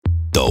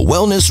The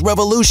wellness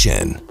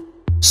revolution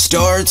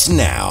starts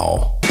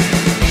now.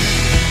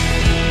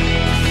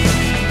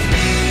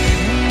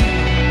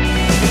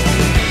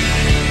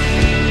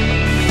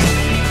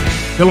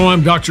 Hello,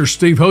 I'm Dr.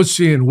 Steve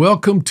Hotze, and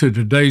welcome to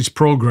today's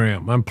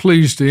program. I'm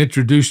pleased to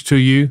introduce to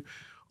you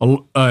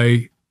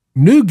a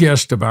new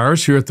guest of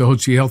ours here at the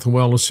Hotze Health and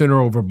Wellness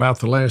Center over about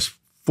the last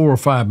 4 or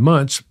 5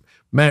 months,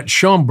 Matt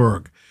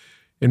Schomburg.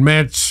 And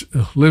Matt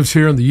lives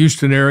here in the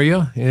Houston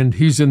area, and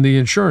he's in the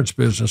insurance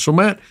business. So,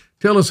 Matt,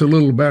 tell us a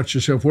little about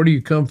yourself. Where do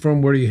you come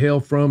from? Where do you hail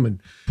from? And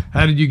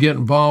how did you get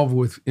involved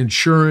with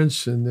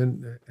insurance? And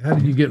then how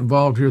did you get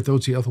involved here at the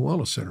Hotze Health and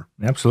Wellness Center?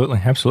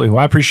 Absolutely. Well,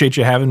 I appreciate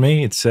you having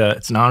me. It's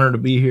an honor to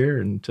be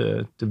here and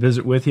to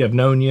visit with you. I've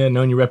known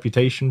your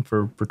reputation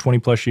for 20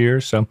 plus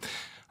years. So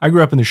I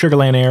grew up in the Sugar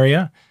Land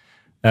area,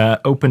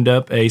 opened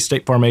up a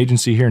State Farm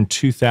agency here in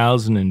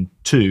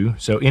 2002.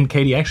 So in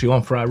Katy, actually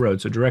on Fry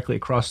Road, so directly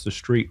across the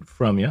street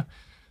from you.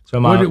 So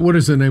what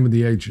is the name of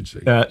the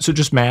agency? So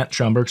just Matt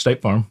Schomburg,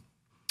 State Farm.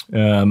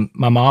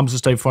 My mom's a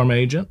State Farm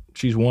agent.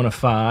 She's one of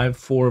 5.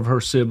 4 of her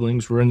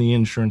siblings were in the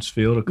insurance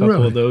field. A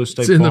couple of those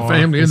State Farm. It's in the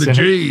family, in the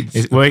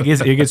genes. Well, it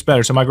gets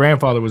better. So my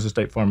grandfather was a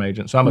State Farm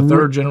agent. So I'm a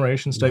 3rd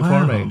generation State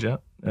Farm agent.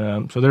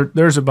 So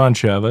there's a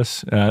bunch of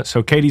us.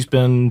 So Katy's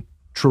been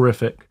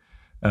terrific.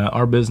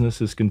 Our business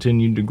has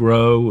continued to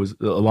grow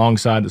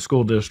alongside the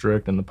school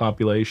district and the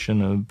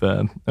population of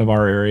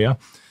our area.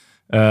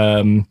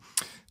 I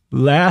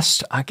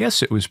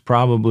guess it was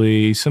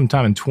probably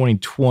sometime in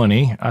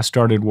 2020, I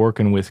started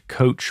working with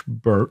Coach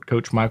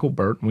Michael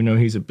Burt. We know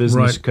he's a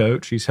business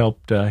coach. He's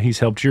helped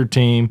your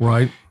team.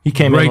 Right. He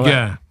came Great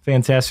guy.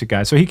 Fantastic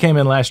guy. So he came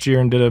in last year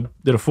and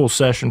did a full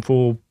session,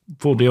 full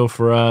deal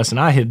for us.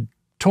 And I had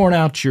torn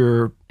out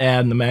your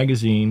ad in the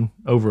magazine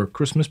over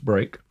Christmas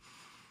break.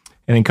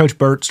 And then Coach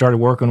Burt started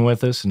working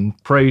with us and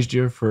praised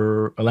you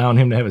for allowing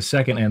him to have a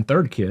 2nd and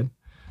 3rd kid.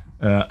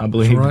 I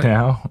believe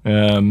now,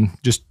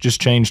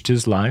 just changed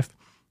his life.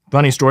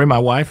 Funny story, my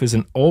wife is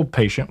an old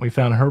patient. We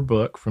found her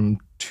book from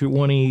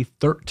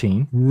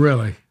 2013.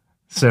 Really?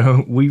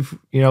 So we've,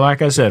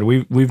 like I said,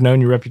 we've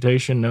known your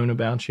reputation, known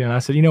about you. And I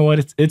said, you know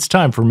what, it's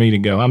time for me to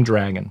go. I'm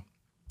dragging.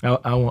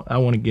 I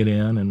want to get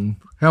in. And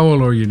how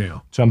old are you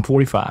now? So I'm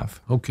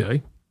 45.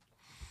 Okay.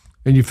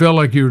 And you felt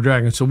like you were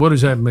dragging. So what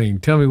does that mean?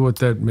 Tell me what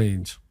that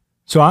means.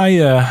 So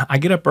I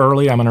get up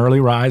early. I'm an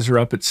early riser,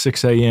 up at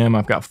 6 a.m.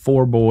 I've got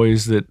 4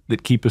 boys that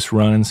keep us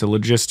running. So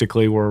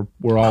logistically,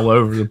 we're all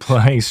over the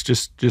place,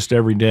 just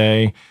every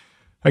day.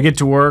 I get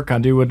to work. I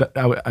do what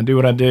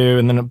I do,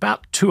 and then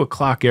about 2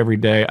 o'clock every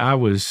day, I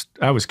was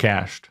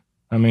cashed.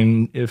 I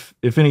mean, if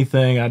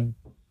anything, I'd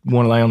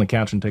want to lay on the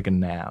couch and take a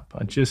nap.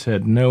 I just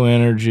had no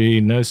energy,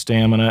 no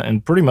stamina,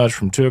 and pretty much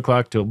from 2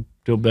 o'clock till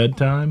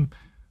bedtime,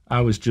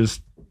 I was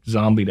just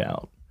zombied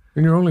out.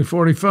 And you're only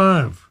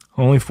 45.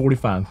 Only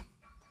 45.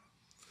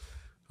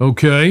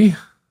 Okay,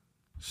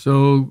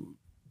 so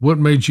what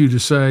made you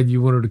decide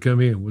you wanted to come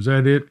in? Was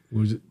that it?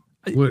 Was it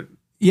what?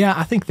 Yeah,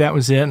 I think that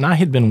was it. And I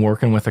had been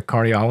working with a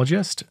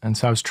cardiologist, and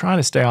so I was trying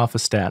to stay off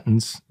of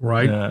statins.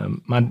 Right.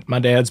 My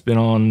dad's been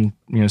on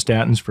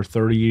statins for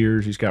 30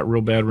 years. He's got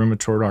real bad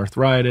rheumatoid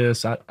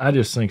arthritis. I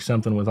just think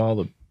something with all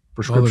the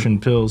prescription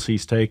pills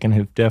he's taken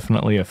have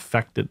definitely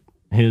affected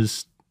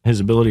his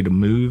ability to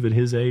move at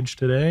his age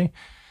today.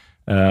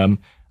 I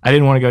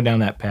didn't want to go down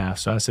that path,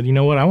 so I said, you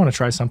know what? I want to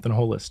try something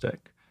holistic.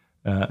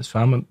 So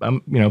I'm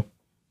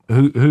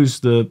who's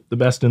the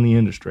best in the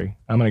industry?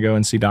 I'm going to go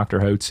and see Dr.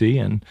 Hotze,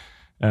 and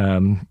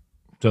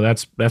so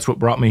that's what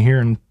brought me here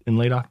in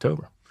late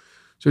October.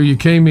 So you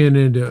came in,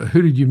 and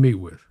who did you meet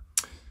with?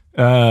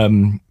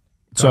 Dr.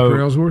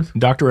 Ellsworth.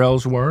 Dr.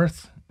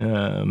 Ellsworth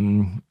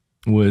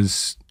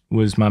was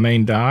my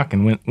main doc,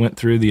 and went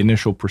through the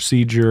initial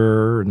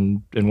procedure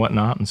and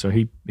whatnot, and so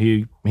he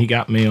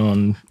got me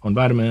on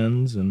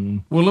vitamins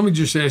and. Well, let me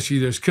just ask you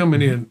this: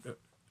 coming in.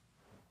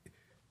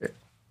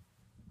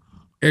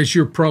 As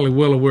you're probably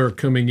well aware,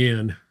 coming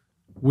in,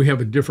 we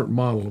have a different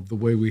model of the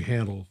way we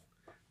handle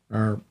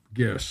our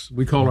guests.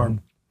 We call our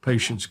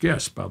patients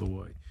guests, by the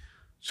way.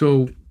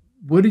 So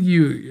had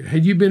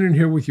you been in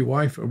here with your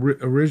wife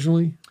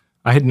originally?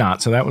 I had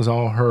not. So that was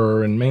all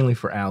her, and mainly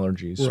for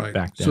allergies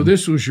back then. So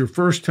this was your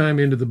first time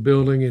into the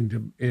building and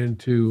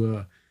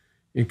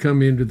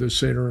come into the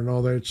center and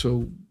all that.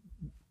 So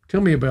tell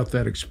me about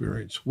that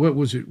experience. What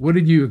was it? What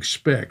did you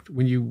expect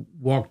when you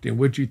walked in?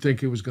 What did you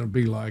think it was going to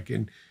be like?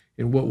 And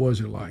what was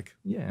it like?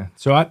 Yeah.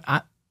 So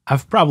I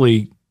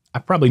probably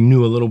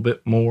knew a little bit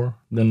more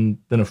than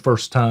a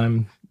first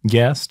time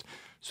guest.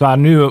 So I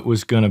knew it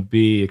was going to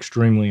be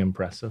extremely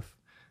impressive.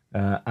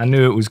 I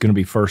knew it was going to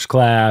be first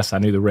class. I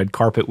knew the red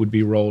carpet would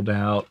be rolled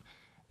out,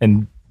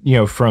 and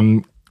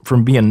from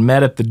being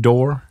met at the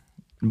door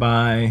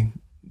by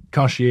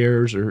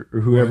concierge or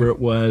whoever it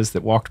was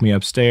that walked me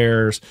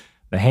upstairs,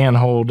 the hand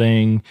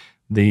holding,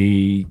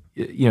 the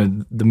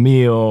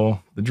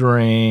meal, the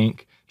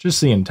drink. Just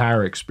the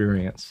entire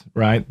experience,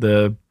 right?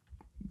 The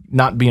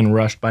not being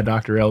rushed by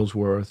Dr.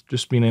 Ellsworth,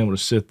 just being able to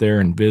sit there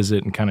and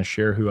visit and kind of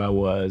share who I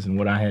was and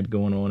what I had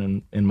going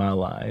on in my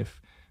life.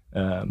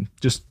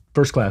 Just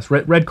First class,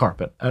 red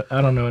carpet.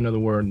 I don't know another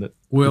word that.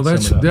 Well,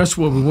 that's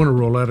what we want to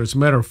roll out. As a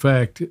matter of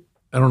fact,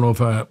 I don't know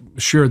if I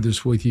shared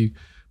this with you.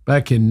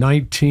 Back in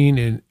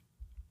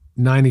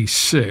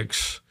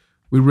 1996,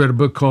 we read a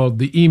book called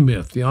The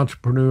E-Myth, The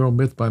Entrepreneurial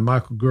Myth by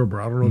Michael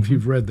Gerber. I don't know if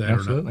you've read that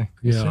Absolutely. or not.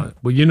 Yeah. Yes,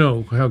 well, you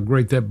know how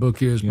great that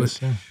book is. Yes, but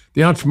sir.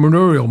 the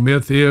entrepreneurial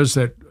myth is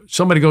that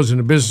somebody goes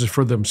into business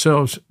for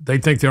themselves. They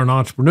think they're an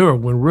entrepreneur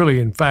when really,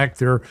 in fact,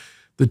 they're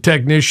the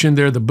technician,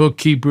 they're the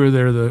bookkeeper,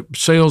 they're the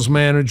sales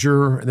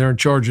manager, they're in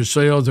charge of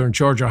sales, they're in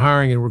charge of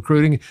hiring and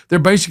recruiting. They're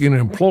basically an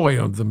employee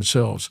of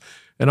themselves.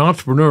 An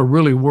entrepreneur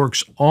really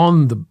works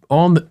on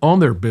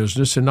their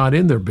business and not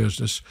in their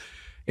business.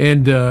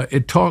 And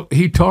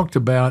he talked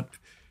about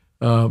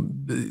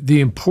the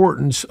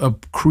importance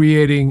of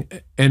creating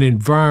an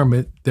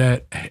environment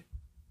that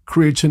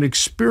creates an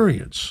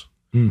experience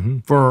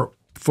for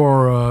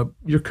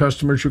your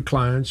customers, your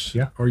clients,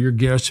 or your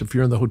guests if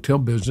you're in the hotel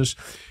business.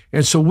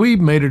 And so we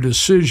made a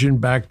decision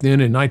back then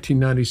in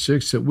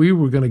 1996 that we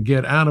were going to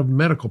get out of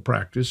medical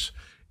practice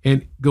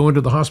and go into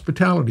the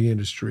hospitality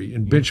industry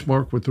and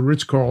benchmark with the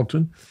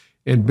Ritz-Carlton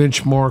and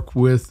benchmark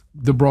with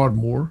the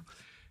Broadmoor.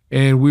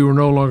 And we were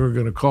no longer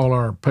going to call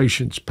our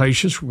patients.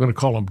 We're going to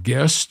call them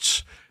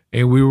guests.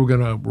 And we were going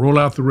to roll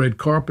out the red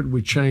carpet.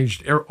 We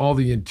changed all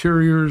the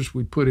interiors.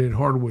 We put in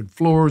hardwood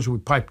floors. We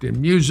piped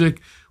in music.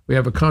 We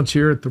have a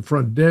concierge at the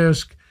front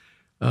desk.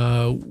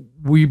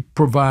 We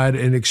provide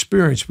an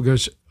experience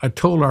because I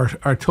told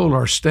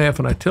our staff,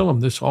 and I tell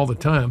them this all the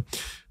time,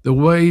 the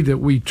way that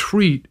we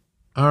treat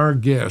our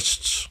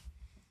guests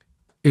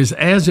is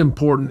as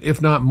important,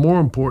 if not more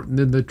important,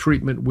 than the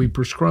treatment we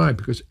prescribe,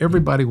 because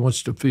everybody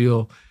wants to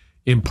feel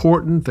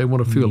important. They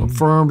want to feel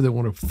affirmed. They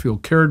want to feel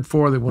cared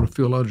for. They want to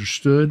feel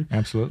understood.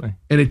 Absolutely.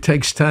 And it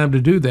takes time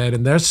to do that.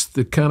 And that's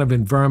the kind of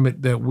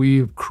environment that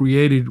we've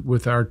created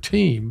with our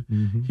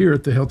team here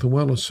at the Health and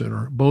Wellness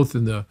Center, both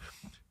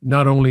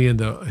not only in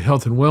the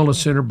Health and Wellness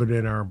Center, but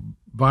in our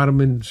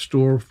vitamin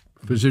store,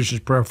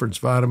 Physicians Preference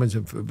Vitamins,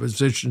 and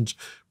Physicians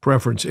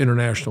Preference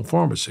International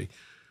Pharmacy.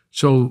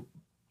 So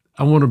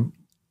I want to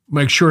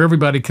make sure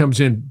everybody comes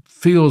in,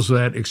 feels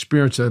that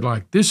experience, that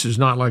like, this is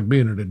not like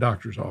being at a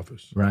doctor's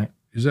office. Right.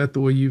 Is that the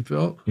way you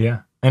felt?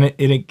 Yeah. And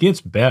it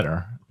gets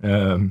better.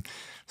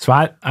 So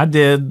I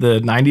did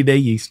the 90-day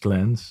yeast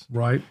cleanse.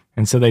 Right.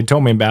 And so they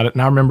told me about it.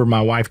 And I remember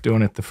my wife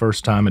doing it the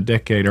first time a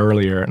decade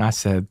earlier. And I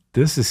said,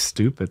 this is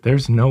stupid.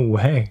 There's no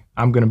way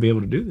I'm going to be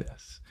able to do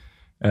this.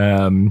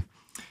 And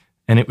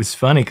it was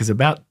funny because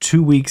about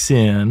 2 weeks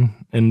in,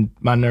 and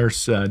my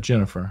nurse,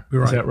 Jennifer,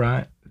 is that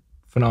right?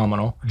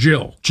 Phenomenal.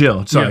 Jill.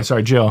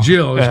 Sorry, Jill.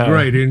 Jill is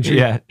great, isn't she?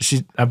 Yeah,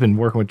 I've been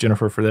working with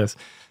Jennifer for this.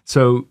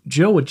 So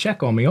Jill would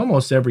check on me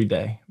almost every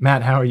day.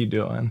 Matt, how are you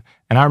doing?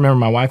 And I remember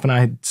my wife and I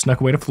had snuck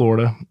away to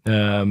Florida,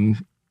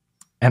 and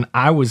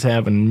I was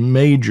having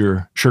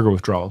major sugar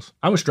withdrawals.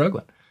 I was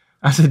struggling.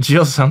 I said,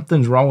 Jill,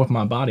 something's wrong with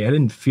my body. I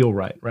didn't feel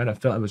right? I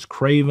felt I was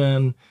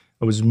craving.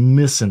 I was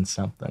missing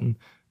something.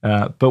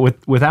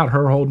 But without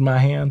her holding my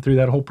hand through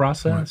that whole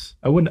process,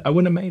 I wouldn't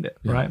have made it,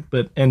 right?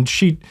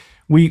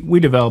 We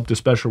developed a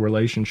special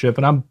relationship,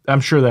 and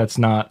I'm sure that's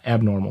not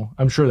abnormal.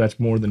 I'm sure that's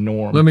more the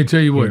norm. Let me tell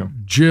you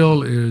what,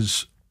 Jill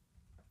is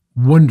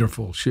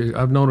wonderful.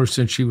 I've known her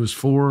since she was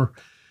 4,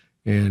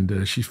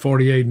 and she's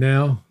 48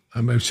 now. I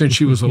mean, since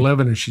she was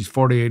 11, and she's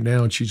 48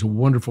 now, and she's a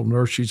wonderful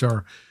nurse. She's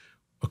a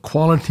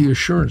quality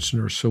assurance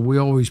nurse, so we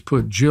always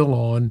put Jill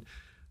on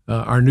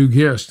our new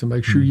guests to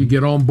make sure you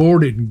get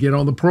onboarded and get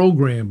on the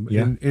program.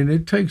 Yeah. And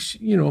it takes,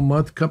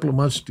 a couple of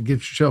months to get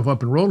yourself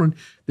up and rolling.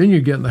 Then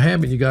you get in the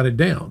habit, you got it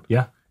down.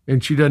 Yeah.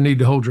 And she doesn't need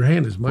to hold your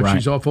hand as much. Right.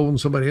 She's off holding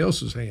somebody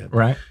else's hand.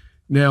 Right.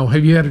 Now,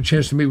 have you had a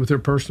chance to meet with her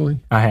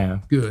personally? I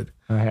have. Good.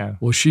 I have.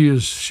 Well,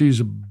 she's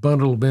a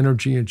bundle of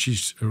energy, and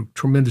she's a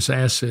tremendous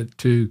asset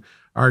to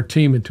our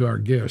team and to our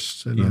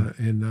guests. And,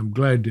 and I'm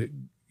glad to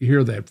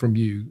hear that from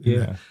you.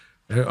 Yeah.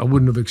 I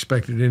wouldn't have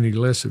expected any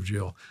less of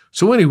Jill.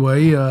 So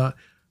anyway,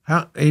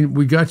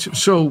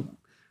 so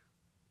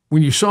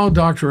when you saw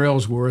Dr.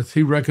 Ellsworth,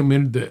 he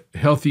recommended the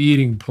healthy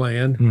eating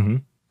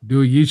plan,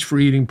 do a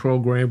yeast-free eating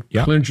program,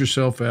 cleanse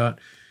yourself out.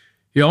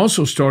 He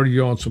also started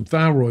you on some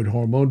thyroid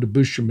hormone to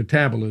boost your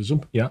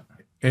metabolism,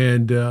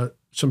 and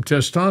some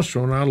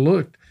testosterone. I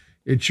looked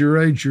at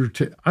your age.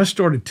 I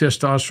started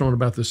testosterone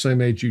about the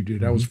same age you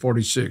did. I was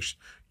 46.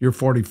 You're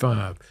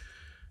 45,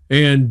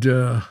 and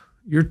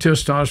your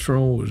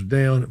testosterone was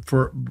down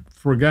for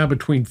a guy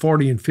between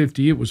 40 and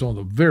 50. It was on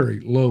the very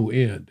low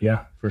end.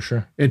 Yeah, for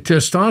sure. And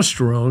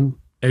testosterone,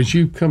 as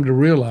you come to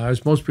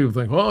realize, most people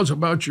think, it's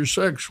about your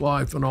sex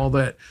life and all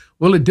that.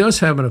 Well, it does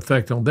have an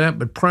effect on that,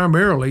 but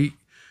primarily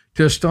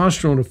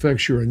testosterone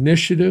affects your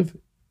initiative,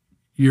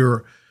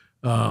 your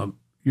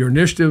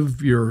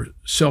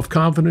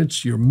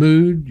self-confidence, your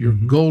mood, your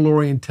goal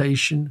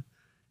orientation,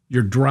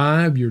 your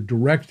drive, your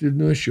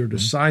directedness, your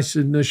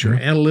decisiveness, your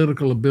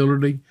analytical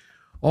ability.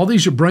 All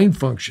these are brain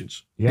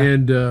functions. Yeah.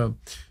 And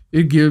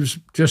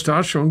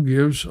testosterone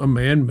gives a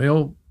man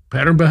male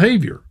pattern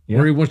behavior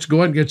where he wants to go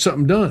out and get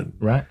something done.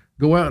 Right.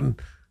 Go out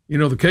and,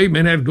 the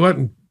caveman had to go out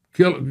and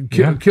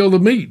kill the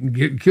meat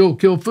and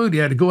kill food. He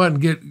had to go out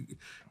and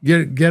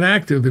get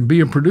active and be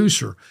a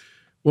producer.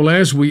 Well,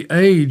 as we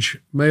age,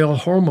 male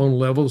hormone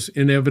levels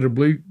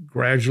inevitably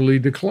gradually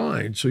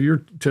decline. So your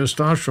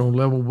testosterone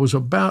level was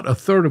about a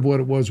third of what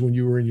it was when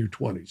you were in your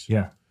 20s.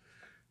 Yeah.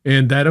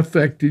 And that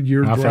affected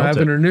your drive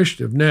and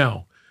initiative.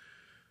 Now,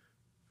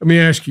 let me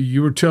ask you,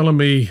 you were telling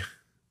me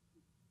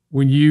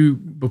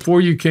before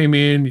you came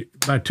in,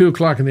 by 2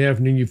 o'clock in the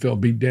afternoon, you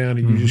felt beat down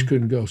and you just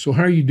couldn't go. So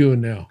how are you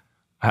doing now?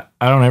 I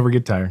don't ever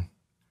get tired.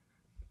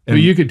 So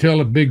you could tell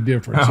a big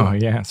difference. Oh,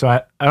 yeah. So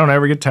I don't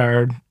ever get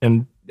tired.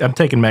 And I'm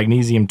taking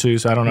magnesium too,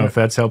 so I don't know if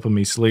that's helping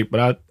me sleep.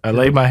 But I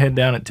lay my head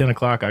down at 10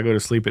 o'clock. I go to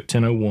sleep at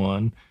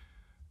 10:01.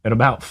 At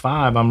about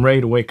 5, I'm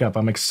ready to wake up.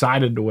 I'm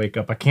excited to wake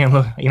up. I can't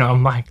look,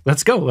 I'm like,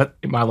 let's go.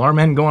 My alarm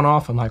hadn't gone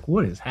off. I'm like,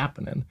 what is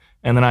happening?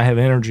 And then I have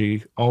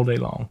energy all day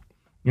long.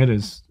 It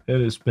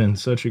has been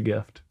such a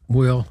gift.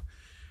 Well,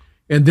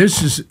 and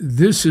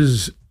this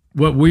is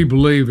what we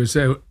believe is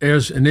that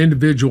as an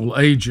individual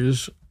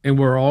ages, and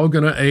we're all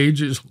going to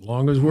age as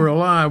long as we're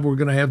alive, we're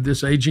going to have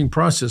this aging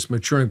process,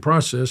 maturing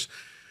process.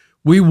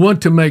 We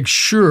want to make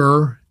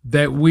sure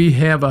that we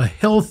have a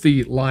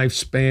healthy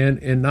lifespan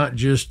and not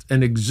just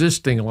an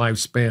existing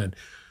lifespan.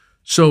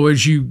 So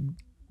as you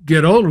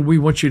get older, we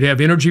want you to have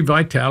energy,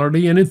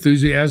 vitality, and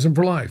enthusiasm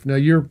for life. Now,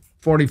 you're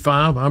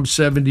 45, I'm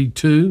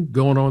 72,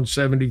 going on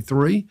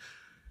 73,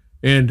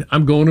 and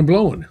I'm going and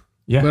blowing.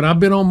 Yeah. But I've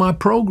been on my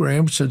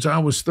program since I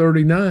was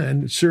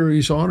 39,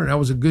 serious on it. I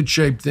was in good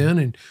shape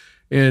then,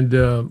 and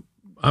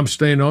I'm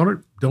staying on it.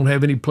 Don't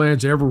have any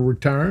plans to ever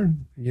retire.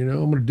 I'm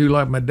going to do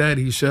like my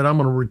daddy. He said, I'm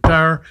going to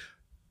retire.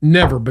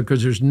 Never,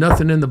 because there's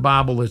nothing in the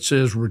Bible that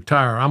says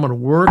retire. I'm going to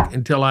work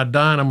until I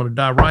die, and I'm going to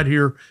die right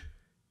here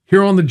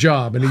on the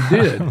job. And he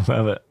did.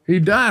 Love it. He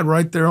died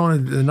right there on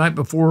it the night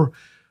before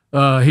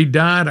he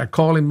died. I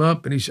called him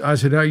up, and I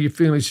said, how you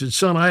feeling? He said,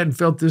 son, I hadn't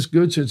felt this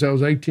good since I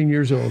was 18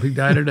 years old. He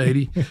died at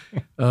 80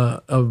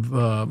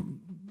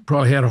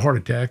 probably had a heart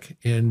attack.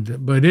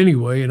 But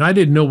anyway, and I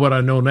didn't know what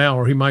I know now,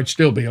 or he might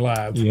still be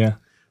alive. Yeah.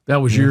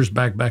 That was years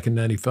back in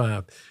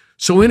 95.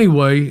 So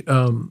anyway,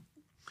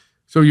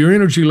 so your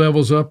energy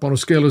level's up on a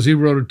scale of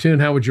 0 to 10.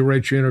 How would you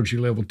rate your energy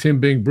level? 10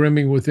 being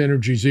brimming with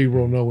energy,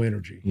 0, no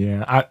energy.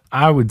 Yeah,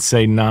 I would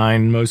say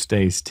 9, most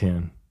days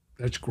 10.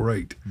 That's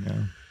great.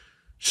 Yeah.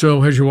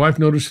 So has your wife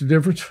noticed a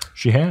difference?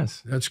 She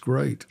has. That's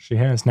great. She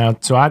has. Now,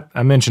 so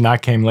I mentioned I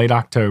came late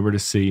October to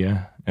see you.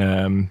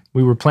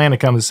 We were planning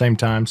to come at the same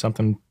time.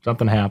 Something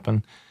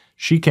happened.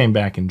 She came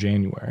back in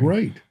January.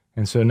 Great.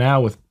 And so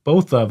now with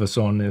both of us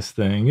on this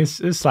thing,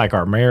 it's like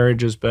our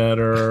marriage is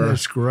better.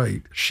 That's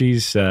great.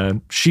 She's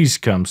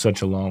come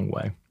such a long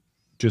way,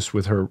 just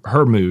with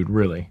her mood,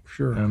 really.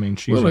 Sure. I mean,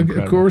 she's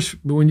incredible. Of course,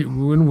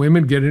 when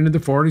women get into the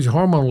 40s,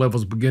 hormone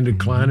levels begin to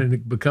decline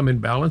and become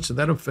imbalanced, and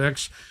that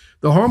affects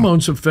the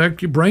hormones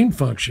affect your brain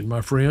function,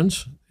 my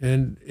friends.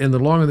 And the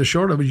long and the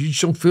short of it, you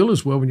just don't feel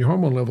as well when your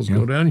hormone levels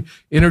go down,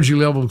 energy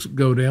levels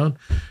go down.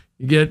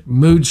 You get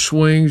mood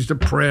swings,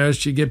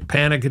 depressed, you get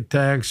panic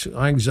attacks,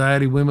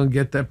 anxiety. Women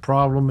get that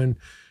problem, and,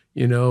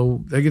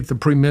 they get the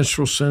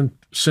premenstrual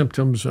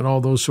symptoms and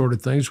all those sort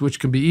of things, which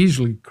can be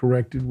easily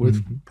corrected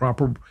with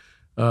proper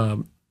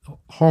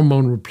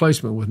hormone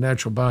replacement with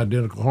natural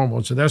bioidentical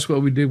hormones. And that's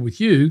what we did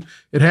with you.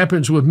 It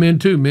happens with men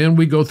too. Men,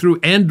 we go through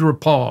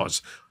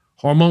andropause.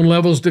 Hormone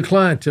levels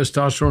decline,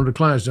 testosterone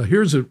declines. Now,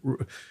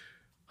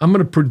 I'm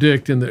going to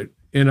predict and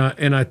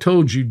I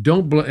told you,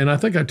 and I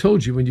think I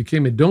told you when you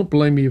came in, don't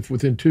blame me if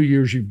within 2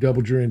 years you've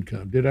doubled your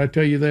income. Did I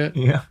tell you that?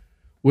 Yeah.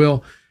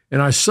 Well, and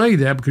I say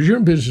that because you're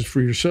in business for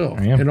yourself.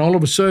 I am. And all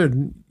of a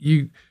sudden,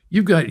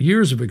 you've got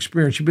years of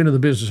experience. You've been in the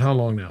business how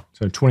long now?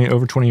 So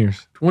over 20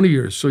 years. 20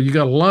 years. So you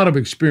got a lot of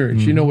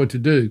experience. You know what to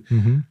do.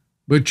 Mm-hmm.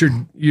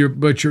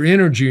 But your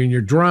energy and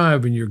your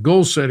drive and your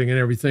goal setting and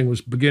everything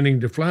was beginning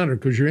to flounder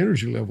because your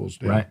energy levels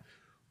down.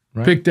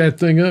 Right. Pick that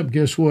thing up.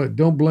 Guess what?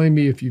 Don't blame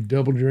me if you've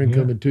doubled your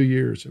income in 2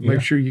 years. And make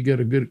sure you get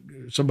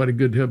somebody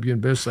good to help you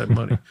invest that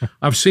money.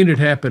 I've seen it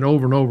happen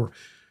over and over.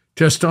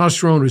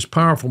 Testosterone is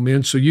powerful,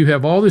 men. So you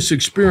have all this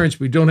experience,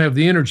 but you don't have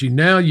the energy.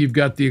 Now you've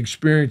got the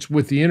experience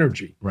with the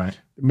energy. Right.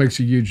 It makes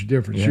a huge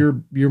difference. Yeah.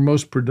 Your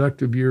most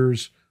productive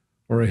years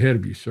are ahead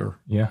of you, sir.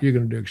 Yeah. You're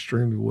going to do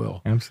extremely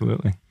well.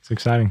 Absolutely. It's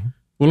exciting.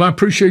 Well, I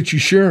appreciate you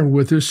sharing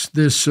with us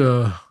this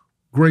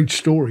great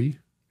story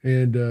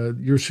and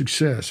your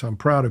success. I'm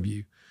proud of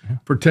you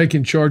for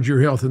taking charge of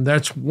your health. And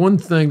that's one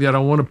thing that I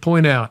want to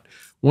point out.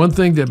 One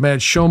thing that Matt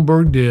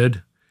Schomburg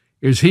did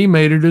is he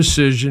made a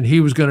decision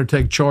he was going to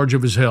take charge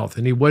of his health.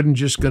 And he wasn't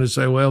just going to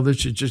say, well,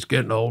 this is just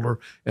getting older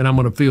and I'm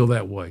going to feel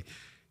that way.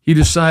 He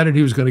decided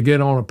he was going to get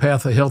on a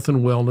path of health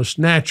and wellness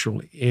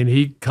naturally. And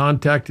he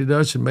contacted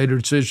us and made a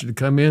decision to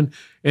come in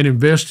and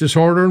invest his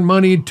hard-earned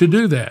money to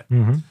do that.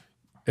 Mm-hmm.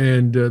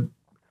 And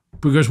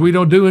because we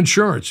don't do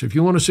insurance. If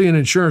you want to see an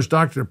insurance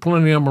doctor, there are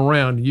plenty of them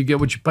around. You get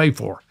what you pay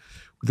for.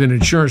 With an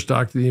insurance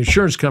doctor, the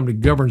insurance company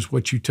governs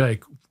what you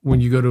take when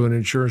you go to an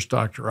insurance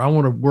doctor. I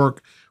want to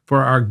work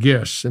for our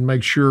guests and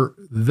make sure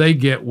they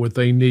get what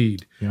they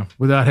need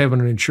without having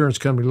an insurance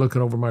company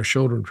looking over my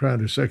shoulder and trying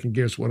to second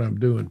guess what I'm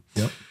doing.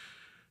 Yep.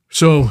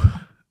 So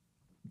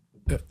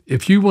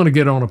if you want to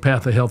get on a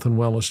path of health and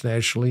wellness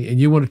nationally and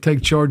you want to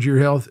take charge of your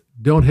health,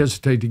 don't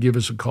hesitate to give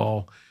us a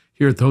call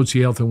here at the Hotze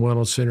Health and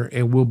Wellness Center,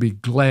 and we'll be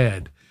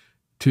glad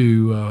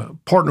to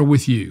partner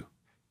with you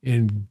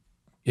and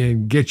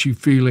get you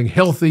feeling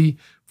healthy,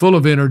 full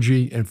of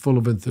energy, and full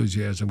of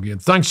enthusiasm again.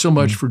 Thanks so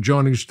much for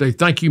joining us today.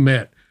 Thank you,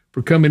 Matt,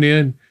 for coming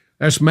in.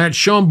 That's Matt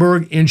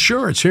Schomburg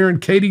Insurance here in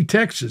Katy,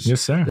 Texas.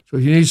 Yes, sir. So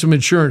if you need some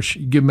insurance,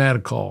 you give Matt a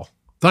call.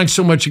 Thanks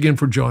so much again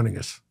for joining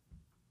us.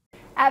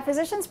 At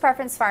Physicians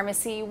Preference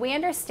Pharmacy, we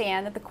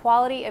understand that the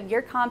quality of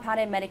your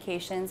compounded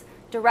medications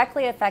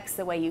directly affects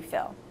the way you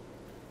feel,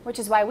 which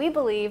is why we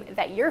believe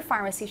that your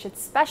pharmacy should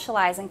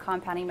specialize in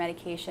compounding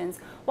medications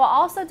while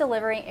also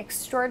delivering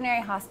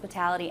extraordinary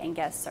hospitality and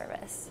guest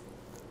service.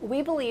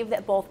 We believe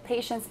that both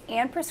patients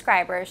and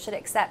prescribers should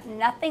accept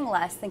nothing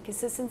less than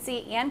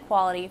consistency and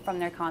quality from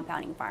their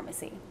compounding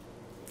pharmacy.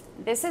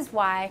 This is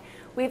why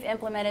we've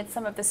implemented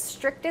some of the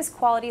strictest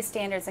quality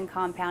standards in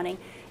compounding,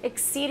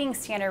 exceeding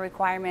standard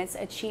requirements,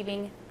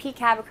 achieving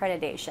PCAB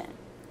accreditation,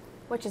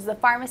 which is the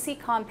Pharmacy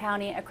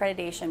Compounding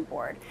Accreditation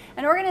Board,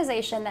 an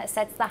organization that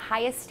sets the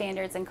highest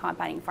standards in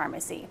compounding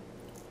pharmacy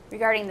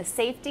regarding the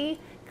safety,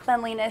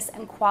 cleanliness,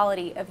 and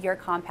quality of your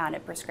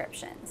compounded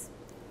prescriptions.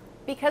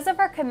 Because of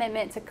our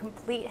commitment to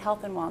complete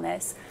health and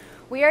wellness,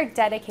 we are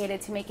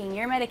dedicated to making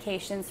your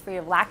medications free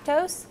of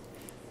lactose,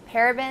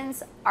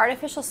 parabens,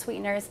 artificial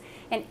sweeteners,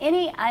 and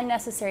any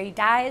unnecessary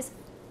dyes,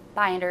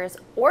 binders,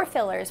 or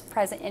fillers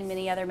present in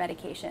many other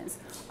medications,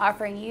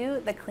 offering you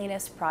the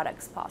cleanest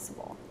products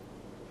possible.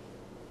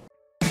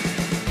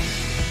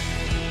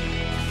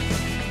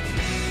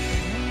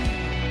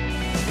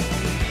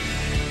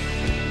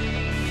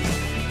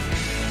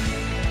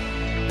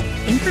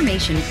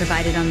 Information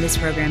provided on this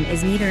program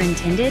is neither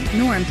intended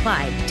nor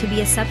implied to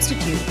be a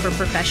substitute for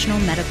professional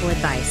medical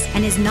advice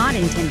and is not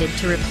intended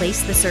to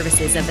replace the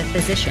services of a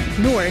physician,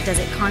 nor does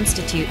it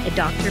constitute a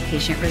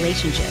doctor-patient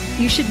relationship.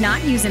 You should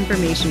not use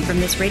information from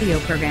this radio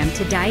program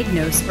to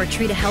diagnose or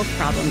treat a health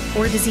problem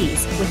or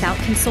disease without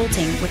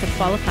consulting with a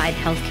qualified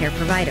healthcare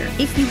provider.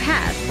 If you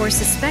have or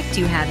suspect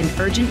you have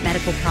an urgent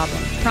medical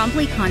problem,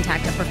 promptly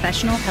contact a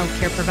professional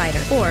healthcare provider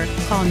or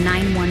call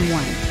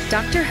 911.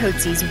 Dr.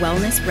 Hotze's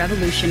Wellness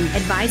Revolution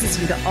advises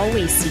you to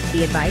always seek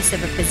the advice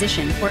of a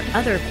physician or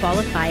other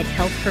qualified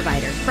health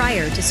provider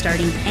prior to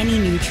starting any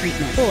new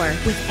treatment or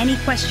with any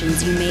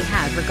questions you may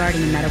have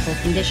regarding a medical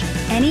condition.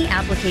 Any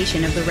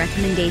application of the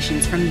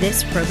recommendations from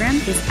this program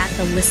is at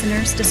the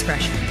listener's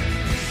discretion.